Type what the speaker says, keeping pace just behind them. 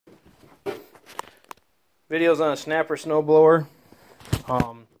Video's on a snapper snowblower.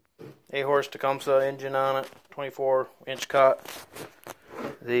 8-horse Tecumseh engine on it, 24-inch cut.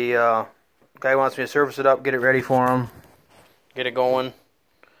 The guy wants me to service it up, get it ready for him, get it going.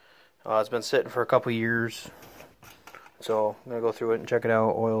 It's been sitting for a couple years, so I'm gonna go through it and check it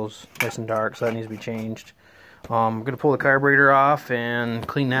out. Oil's nice and dark, so that needs to be changed. I'm gonna pull the carburetor off and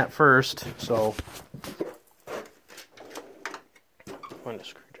clean that first. So, find a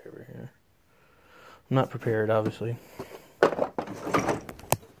screwdriver here. I'm not prepared, obviously.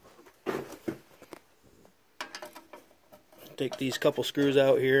 Take these couple screws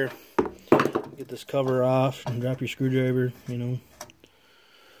out here, get this cover off, and drop your screwdriver, you know.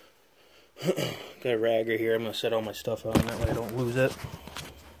 Got a rag right here. I'm going to set all my stuff on, that way I don't lose it.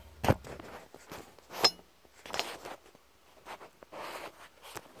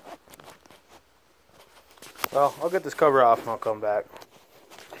 Well, I'll get this cover off and I'll come back.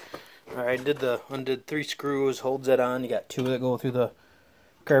 Alright, undid 3 screws, holds that on. You got 2 that go through the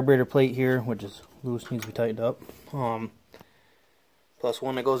carburetor plate here, which is loose, needs to be tightened up. Plus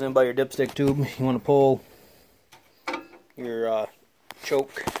 1 that goes in by your dipstick tube. You want to pull your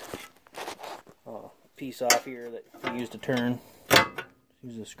choke piece off here that you use to turn.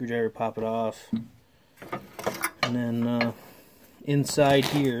 Use a screwdriver, pop it off. And then inside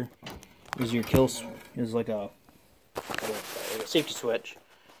here is your is like a safety switch.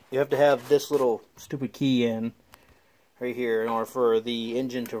 You have to have this little stupid key in right here in order for the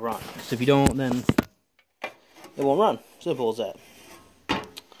engine to run. So if you don't, then it won't run. Simple as that.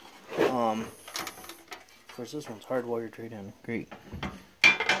 Of course, this one's hardwired right in. Great.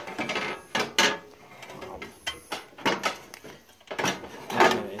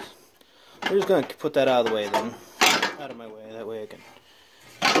 Anyways, we're just gonna put that out of the way then. Out of my way. That way I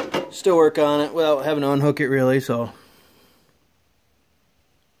can still work on it without having to unhook it really. So.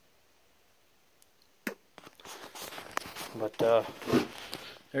 But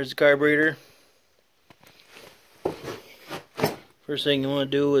there's the carburetor. First thing you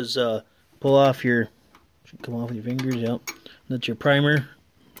want to do is pull off your, should come off with your fingers, yep. That's your primer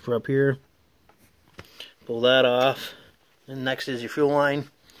for up here. Pull that off. And next is your fuel line,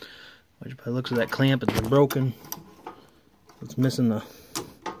 which by the looks of that clamp it's been broken. It's missing the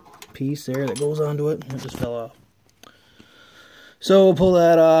piece there that goes onto it. It just fell off. So pull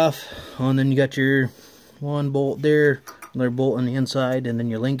that off, and then you got your one bolt there, another bolt on the inside, and then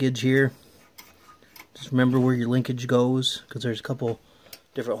your linkage here. Just remember where your linkage goes, because there's a couple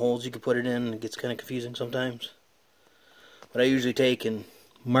different holes you can put it in, and it gets kind of confusing sometimes. But I usually take and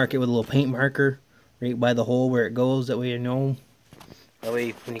mark it with a little paint marker right by the hole where it goes, that way you know. That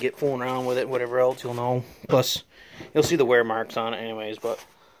way when you get fooling around with it, whatever else, you'll know. Plus, you'll see the wear marks on it anyways, but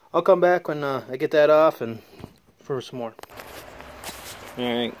I'll come back when I get that off and for some more.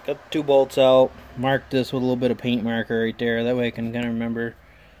 Alright, got the 2 bolts out. Marked this with a little bit of paint marker right there. That way I can kind of remember.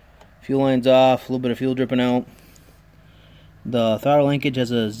 Fuel line's off, a little bit of fuel dripping out. The throttle linkage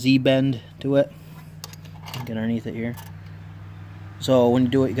has a Z-bend to it. Get underneath it here. So when you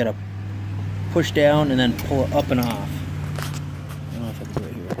do it, you gotta push down and then pull it up and off. I don't know if I can do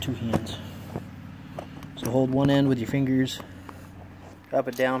it here with 2 hands. So hold one end with your fingers, drop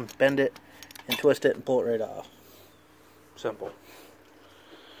it down, bend it, and twist it and pull it right off. Simple.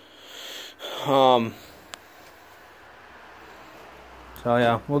 So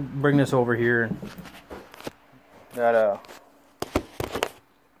yeah, we'll bring this over here. Gotta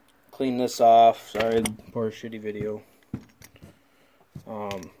clean this off. Sorry for a shitty video. I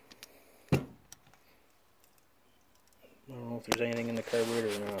don't know if there's anything in the carburetor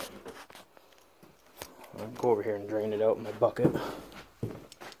or not. I'll go over here and drain it out in my bucket.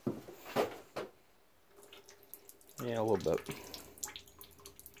 Yeah, a little bit.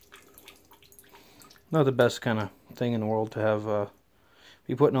 Not the best kind of thing in the world to have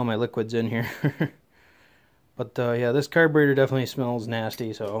be putting all my liquids in here. But yeah, this carburetor definitely smells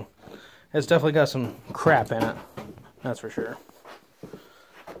nasty, so it's definitely got some crap in it. That's for sure.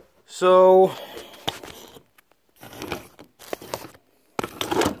 So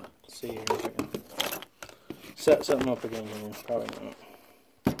let's see here if I can set something up again here. Probably not.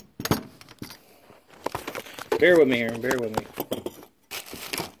 Bear with me here, bear with me.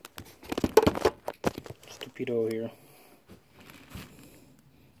 Stupido here.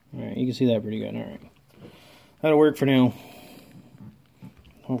 Alright, you can see that pretty good. Alright. That'll work for now.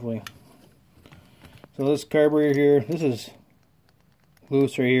 Hopefully. So this carburetor here, this is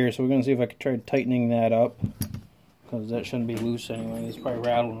loose right here, so we're going to see if I can try tightening that up. Because that shouldn't be loose anyway. It's probably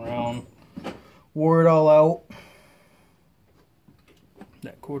rattling around. Wore it all out.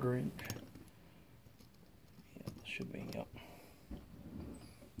 That 1/4 inch. Yeah, this should be, yep.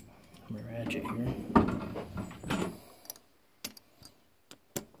 My ratchet here.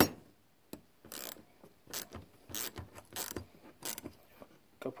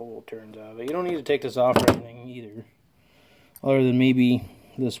 couple turns out of it. You don't need to take this off or anything either. Other than maybe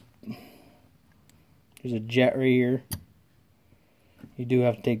this, there's a jet right here. You do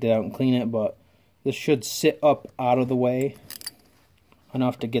have to take that out and clean it, but this should sit up out of the way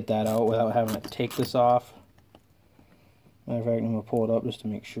enough to get that out without having to take this off. Matter of fact, I'm going to pull it up just to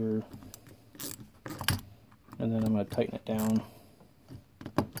make sure. And then I'm going to tighten it down.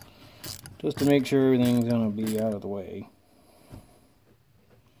 Just to make sure everything's going to be out of the way.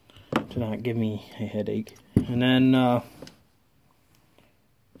 To not give me a headache. And then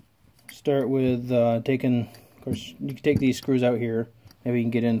start with taking, of course, you can take these screws out here. Maybe you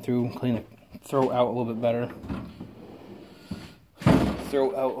can get in through, clean the throat out a little bit better.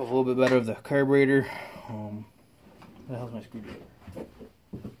 Throat out a little bit better of the carburetor. Where the hell's my screwdriver?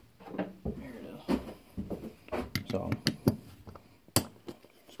 Here it is. So,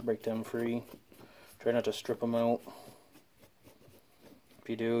 just break them free. Try not to strip them out. If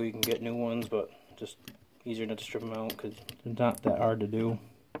you do, you can get new ones, but just easier not to strip them out because they're not that hard to do.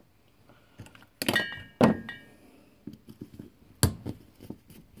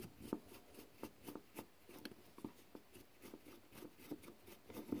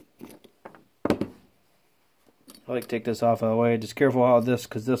 I like to take this off of the way. Just careful how this,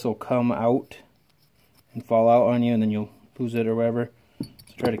 because this will come out and fall out on you, and then you'll lose it or whatever.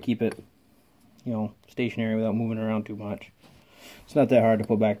 So try to keep it, you know, stationary without moving around too much. It's not that hard to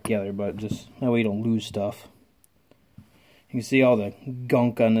put back together, but just that way you don't lose stuff. You can see all the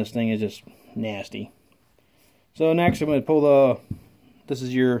gunk on this thing is just nasty. So next I'm going to pull the, this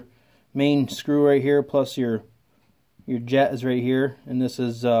is your main screw right here, plus your jet is right here, and this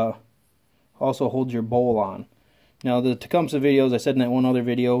is also holds your bowl on. Now the Tecumseh videos, I said in that one other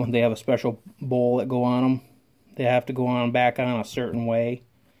video, they have a special bowl that go on them. They have to go on back on a certain way.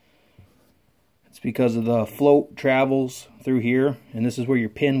 It's because of the float travels through here, and this is where your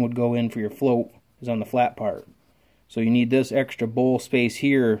pin would go in for your float, is on the flat part. So you need this extra bowl space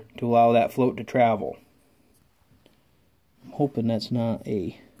here to allow that float to travel. I'm hoping that's not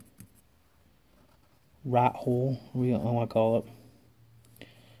a rot hole, I want to call it,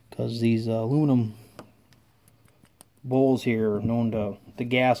 because these aluminum bowls here are known to, the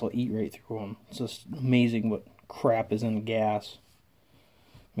gas will eat right through them. It's just amazing what crap is in the gas.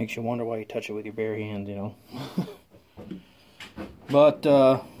 Makes you wonder why you touch it with your bare hands, you know. But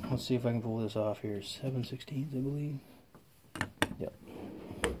let's see if I can pull this off here. 7/16, I believe. Yep.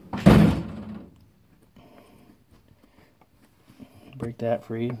 Break that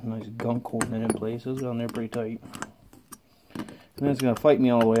free. Nice gunk holding it in place. It's on there pretty tight. And then it's going to fight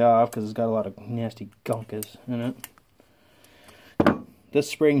me all the way off because it's got a lot of nasty gunkus in it. This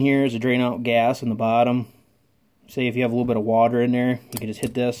spring here is to drain out gas in the bottom. Say if you have a little bit of water in there, you can just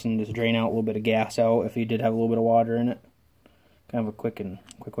hit this and just drain out a little bit of gas out if you did have a little bit of water in it. Kind of a quick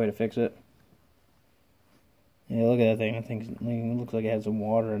way to fix it. Yeah, look at that thing. I think it looks like it had some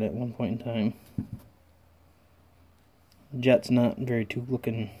water in it at one point in time. Jet's not very too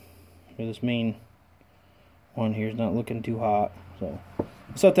looking, or this main one here is not looking too hot. So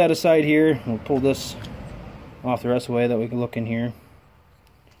set that aside here. We'll pull this off the rest of the way that we can look in here.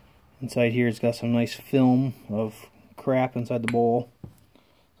 Inside here it's got some nice film of crap inside the bowl.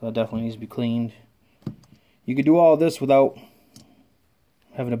 So that definitely needs to be cleaned. You could do all this without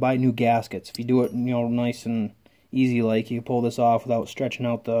having to buy new gaskets. If you do it, you know, nice and easy like, you can pull this off without stretching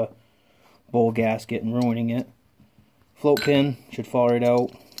out the bowl gasket and ruining it. Float pin should fall right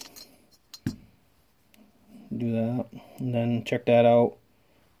out. Do that. And then check that out.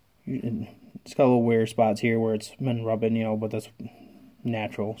 It's got little wear spots here where it's been rubbing, you know, but that's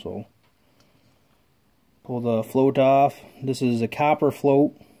natural. So pull the float off. This is a copper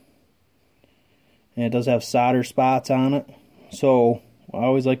float, and it does have solder spots on it. So what I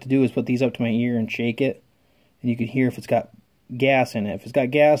always like to do is put these up to my ear and shake it, and you can hear if it's got gas in it. If it's got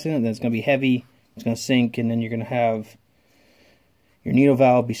gas in it, then it's going to be heavy, it's going to sink, and then you're going to have your needle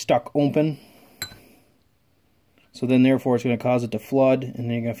valve be stuck open. So then therefore it's going to cause it to flood, and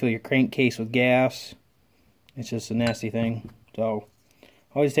then you're going to fill your crankcase with gas. It's just a nasty thing. So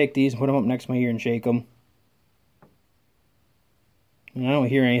I always take these and put them up next to my ear and shake them. And I don't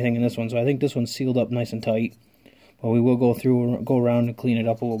hear anything in this one, so I think this one's sealed up nice and tight. But we will go through, go around and clean it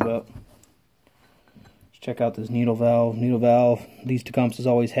up a little bit. Let's check out this needle valve. Needle valve, these Tecumsehs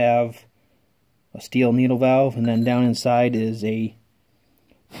always have a steel needle valve, and then down inside is a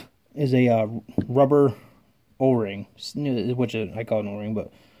rubber O-ring, which I call it an O-ring,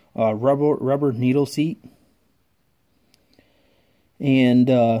 but rubber needle seat. And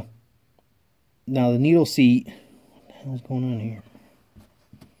now the needle seat, what the hell is going on here?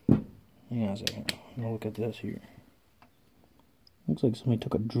 Hang on a second, I'm gonna look at this here. Looks like somebody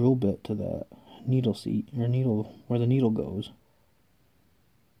took a drill bit to that needle seat, or needle, where the needle goes.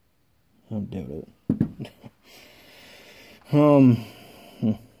 I don't doubt it.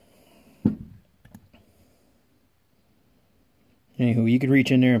 Anywho, you could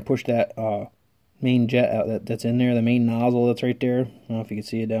reach in there and push that main jet out that's in there, the main nozzle that's right there. I don't know if you can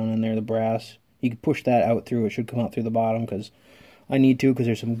see it down in there, the brass. You could push that out through. It should come out through the bottom, because I need to, because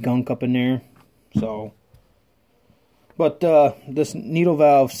there's some gunk up in there. So, but this needle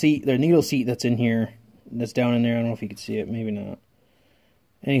valve seat, the needle seat that's in here, that's down in there, I don't know if you can see it, maybe not.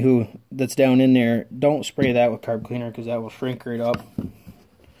 Anywho, that's down in there, don't spray that with carb cleaner, because that will shrink right up. And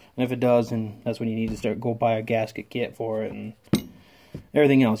if it does, then that's when you need to go buy a gasket kit for it and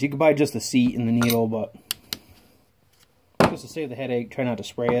everything else. You can buy just the seat and the needle, but just to save the headache, try not to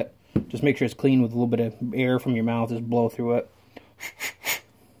spray it. Just make sure it's clean with a little bit of air from your mouth. Just blow through it.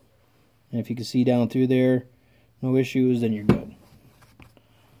 And if you can see down through there, no issues, then you're good.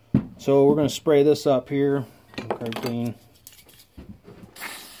 So we're going to spray this up here. Carb clean.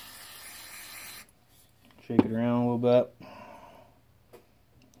 Shake it around a little bit.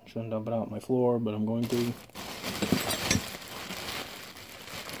 Shouldn't dump it out on my floor, but I'm going to.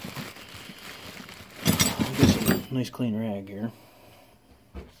 Get some nice clean rag here.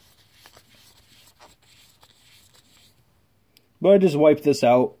 But I just wipe this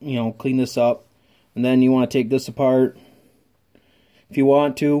out, you know, clean this up, and then you want to take this apart if you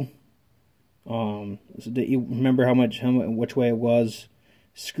want to. So that you remember which way it was.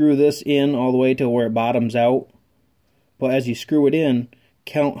 Screw this in all the way to where it bottoms out. But as you screw it in,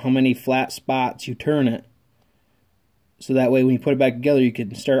 count how many flat spots you turn it. So that way when you put it back together, you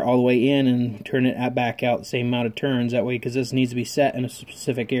can start all the way in and turn it back out the same amount of turns. That way, because this needs to be set in a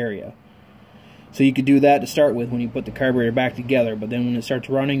specific area. So you could do that to start with when you put the carburetor back together, but then when it starts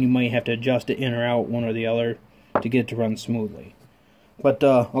running, you might have to adjust it in or out, one or the other, to get it to run smoothly. But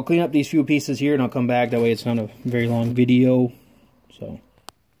I'll clean up these few pieces here and I'll come back. That way it's not a very long video. So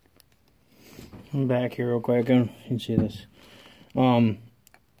I'm back here real quick. You can see this.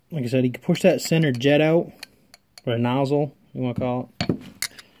 Like I said, you can push that center jet out, or a nozzle, you want to call it.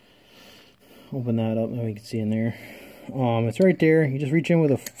 Open that up, now you can see in there. It's right there. You just reach in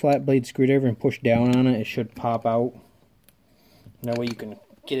with a flat blade screwdriver and push down on it. It should pop out. That way you can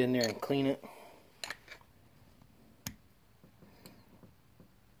get in there and clean it.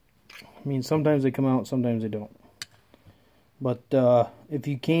 I mean, sometimes they come out, sometimes they don't. But if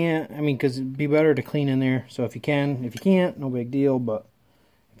you can't, I mean, because it'd be better to clean in there. So if you can, if you can't, no big deal. But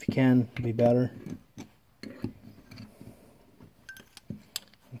if you can, it'd be better.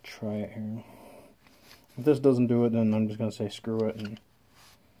 I'll try it here. If this doesn't do it, then I'm just going to say screw it. And,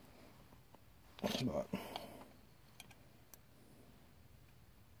 but,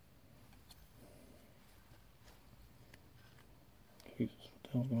 Jesus, what the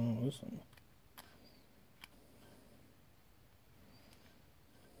hell's going on with this thing?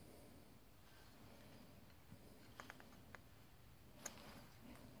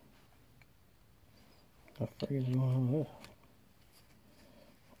 What the frick is going on with this?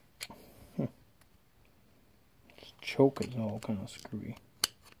 Choke is all kind of screwy.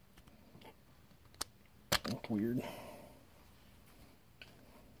 That's weird.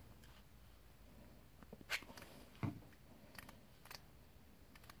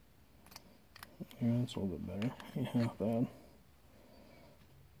 Yeah, that's a little bit better. Yeah, not bad.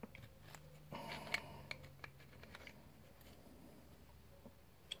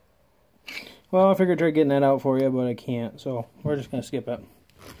 Well, I figured I'd try getting that out for you, but I can't, so we're just going to skip it.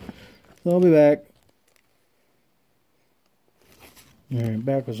 So I'll be back. Alright,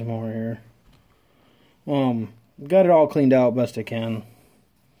 back with some more here. Got it all cleaned out best I can.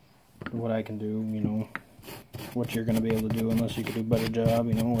 What I can do, you know. What you're going to be able to do, unless you could do a better job,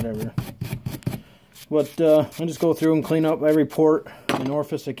 you know, whatever. But I'll just go through and clean up every port and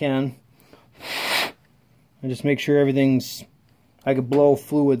orifice I can. And just make sure everything's... I could blow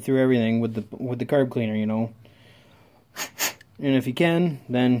fluid through everything with the carb cleaner, you know. And if you can,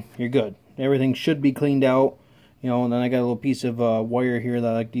 then you're good. Everything should be cleaned out. You know, and then I got a little piece of wire here that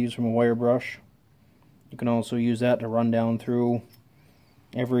I like to use from a wire brush. You can also use that to run down through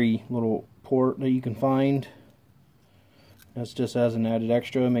every little port that you can find. That's just as an added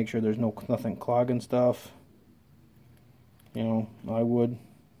extra. Make sure there's nothing clogging stuff. You know, I would.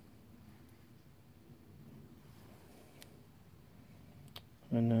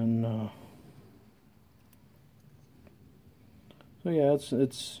 And then, so yeah,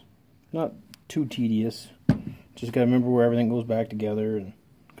 it's not too tedious. Just gotta remember where everything goes back together and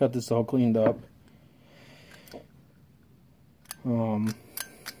got this all cleaned up.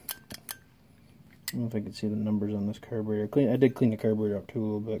 I don't know if I can see the numbers on this carburetor. I did clean the carburetor up too a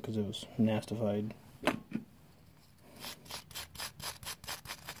little bit because it was nastified.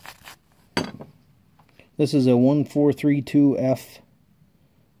 This is a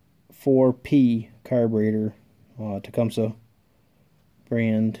 1432F4P carburetor, Tecumseh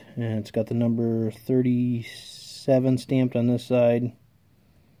brand, and it's got the number 37 stamped on this side.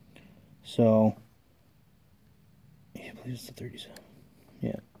 So, yeah, I believe it's the 37.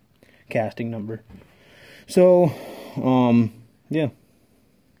 Yeah, casting number. So, yeah,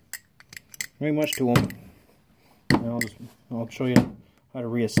 very much to them. I'll show you how to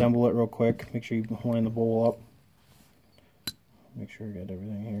reassemble it real quick. Make sure you line the bowl up. Make sure I got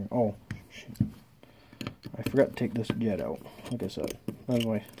everything here. Oh, shit. I forgot to take this jet out. Like I said,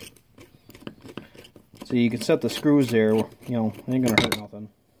 anyway. So you can set the screws there. You know, it ain't gonna hurt nothing.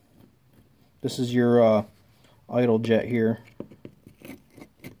 This is your idle jet here,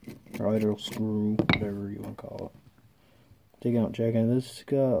 or idle screw, whatever you want to call it. Take out, check in. This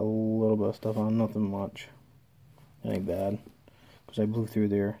got a little bit of stuff on, nothing much. That ain't bad, because I blew through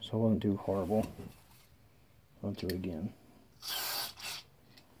there, so it wasn't too horrible. Went through again.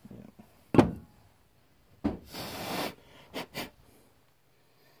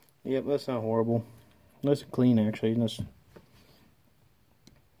 Yep, that's not horrible. Nice and clean, actually.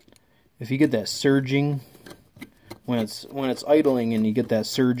 If you get that surging when it's idling, and you get that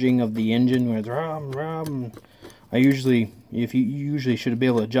surging of the engine when it's rum, you usually should be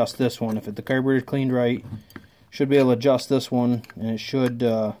able to adjust this one. If the carburetor's cleaned right, should be able to adjust this one, and it should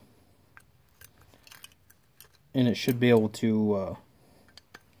be able to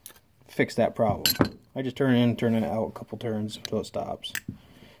fix that problem. I just turn it in and turn it out a couple turns until it stops.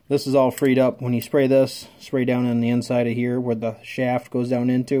 This is all freed up. When you spray this, spray down on the inside of here where the shaft goes down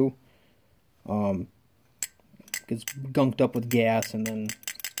into. Gets gunked up with gas, and then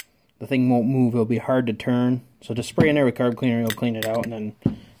the thing won't move. It'll be hard to turn. So just spray in there with carb cleaner, it'll clean it out, and then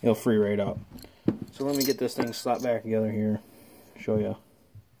it'll free right up. So let me get this thing slapped back together here. Show you.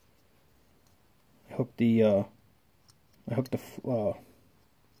 I hooked the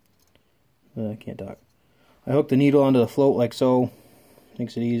I can't talk. I hooked the needle onto the float like so.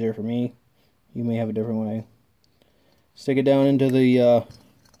 Makes it easier for me. You may have a different way. Stick it down into the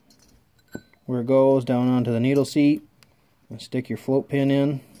where it goes, down onto the needle seat, and stick your float pin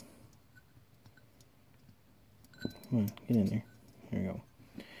in. Come on, get in there. There you go.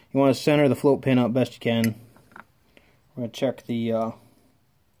 You want to center the float pin up best you can. We're going to check the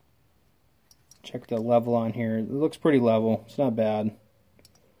level on here. It looks pretty level. It's not bad.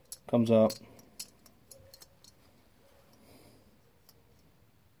 Comes up.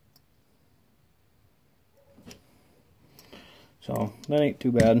 So that ain't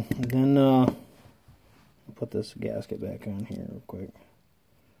too bad. And then I'll put this gasket back on here real quick.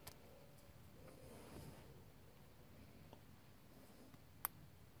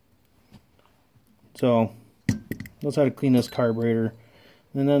 So let's how to clean this carburetor.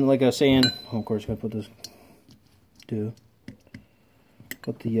 And then, like I was saying, of course, gotta put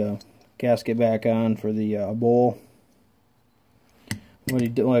the gasket back on for the bowl.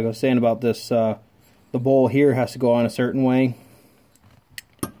 Like I was saying about this, the bowl here has to go on a certain way.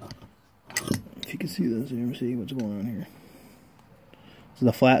 If you can see this, you see what's going on here. So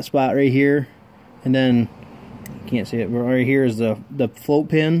the flat spot right here, and then you can't see it, but right here is the float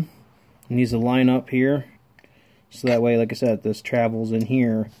pin. It needs to line up here, so that way, like I said, this travels in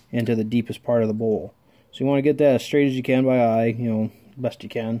here into the deepest part of the bowl. So you want to get that as straight as you can by eye, you know, best you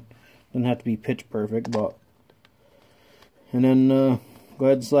can. Doesn't have to be pitch perfect, but. And then go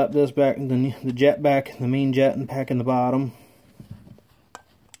ahead and slap this back, the jet back, the main jet, and pack in the bottom.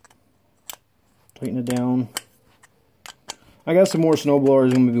 Tighten it down. I got some more snowblowers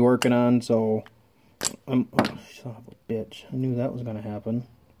I'm going to be working on, so oh, son of a bitch. I knew that was going to happen.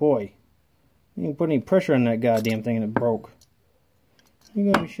 Boy, you didn't put any pressure on that goddamn thing and it broke.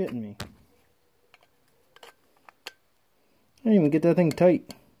 You gotta be shitting me. I didn't even get that thing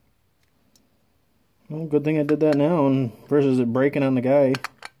tight. Well, good thing I did that now, and versus it breaking on the guy.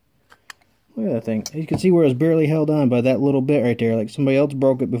 Look at that thing. You can see where it was barely held on by that little bit right there, like somebody else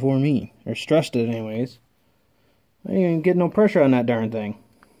broke it before me. Or stressed it anyways. I didn't even get no pressure on that darn thing.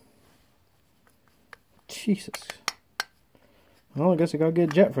 Jesus. Well, I guess I gotta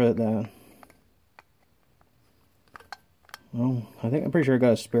get a jet for it then. Well, I'm pretty sure I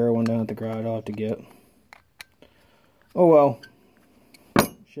got a spare one down at the garage I'll have to get. Oh well.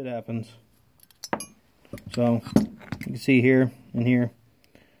 Shit happens. So, you can see here and here.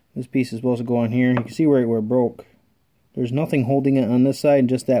 This piece is supposed to go on here. You can see where it broke. There's nothing holding it on this side,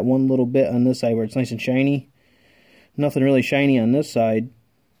 just that one little bit on this side where it's nice and shiny. Nothing really shiny on this side.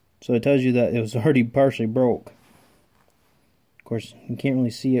 So it tells you that it was already partially broke. Of course, you can't really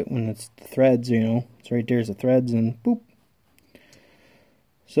see it when it's the threads, you know. It's right there's the threads and boop.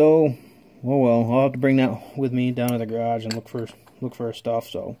 So, oh well, I'll have to bring that with me down to the garage and look for our stuff.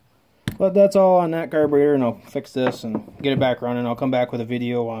 So, but that's all on that carburetor, and I'll fix this and get it back running. I'll come back with a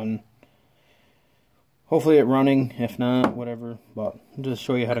video on hopefully it running. If not, whatever. But I'll just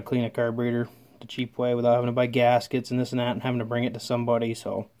show you how to clean a carburetor the cheap way without having to buy gaskets and this and that and having to bring it to somebody.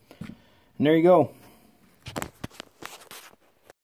 So, and there you go.